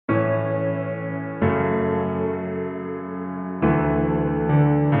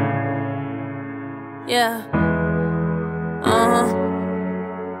Yeah.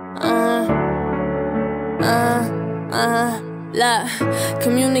 Look,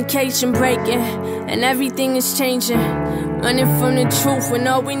 communication breaking, and everything is changing. Running from the truth when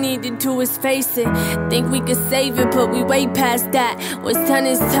all we need to do is face it. Think we could save it, but we way past that. What's done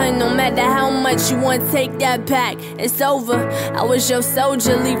is done, no matter how much you want, take that back. It's over, I was your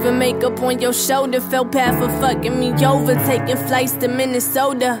soldier, leaving makeup on your shoulder. Felt bad for fucking me over, taking flights to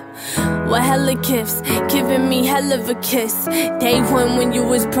Minnesota. What hella gifts, giving me hell of a kiss. Day one when you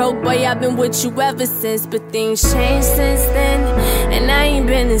was broke, boy, I've been with you ever since. But things changed since then, and I ain't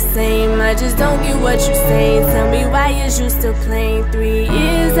been the same. I just don't get what you saying. Tell me why is you still playing? 3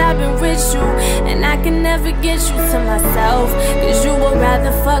 years I've been with you, and I can never get you to myself. Cause you would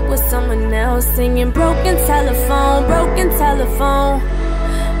rather fuck with someone else. Singing broken telephone, broken telephone,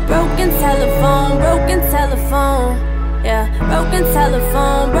 broken telephone, broken telephone. Yeah, broken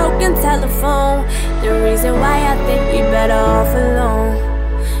telephone, broken telephone. The reason why I think we better off alone.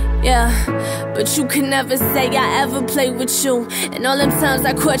 Yeah, but you can never say I ever played with you. And all them times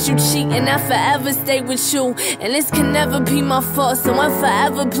I caught you cheating, I forever stayed with you. And this can never be my fault, so I'm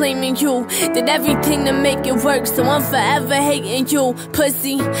forever blaming you. Did everything to make it work, so I'm forever hating you.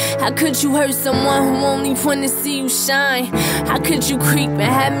 Pussy, how could you hurt someone who only wanna see you shine? How could you creep and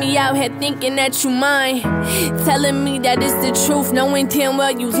have me out here thinking that you mine? Telling me that it's the truth, knowing damn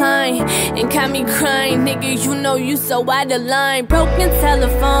well you lying. And got me crying, nigga, you know you so out of line. Broken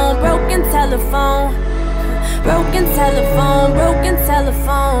telephone, broken telephone, broken telephone, broken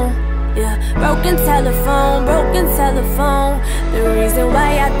telephone. Yeah, broken telephone, broken telephone. The reason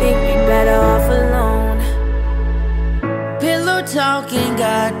why I think we better off alone. Pillow talking,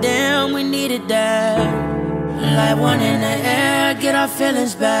 goddamn, we needed that. Like one in the air, get our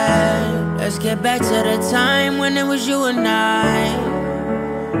feelings back. Let's get back to the time when it was you and I.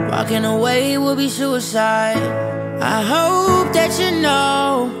 Walking away will be suicide. I hope that you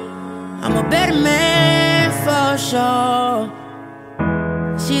know I'm a better man for sure.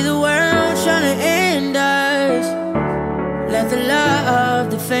 See the world trying to end us, let the love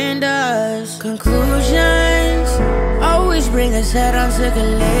defend us. Conclusions always bring us head-on to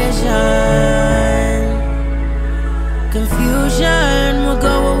collision. Confusion will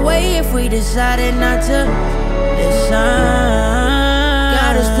go away if we decided not to listen.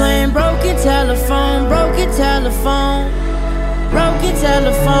 Got us playing broken telephone, broken telephone, broken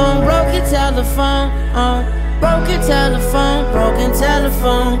telephone, broken telephone, broken telephone, broken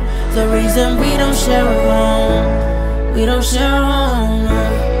telephone. The reason we don't share a home, we don't share a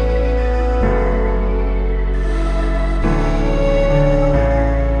home.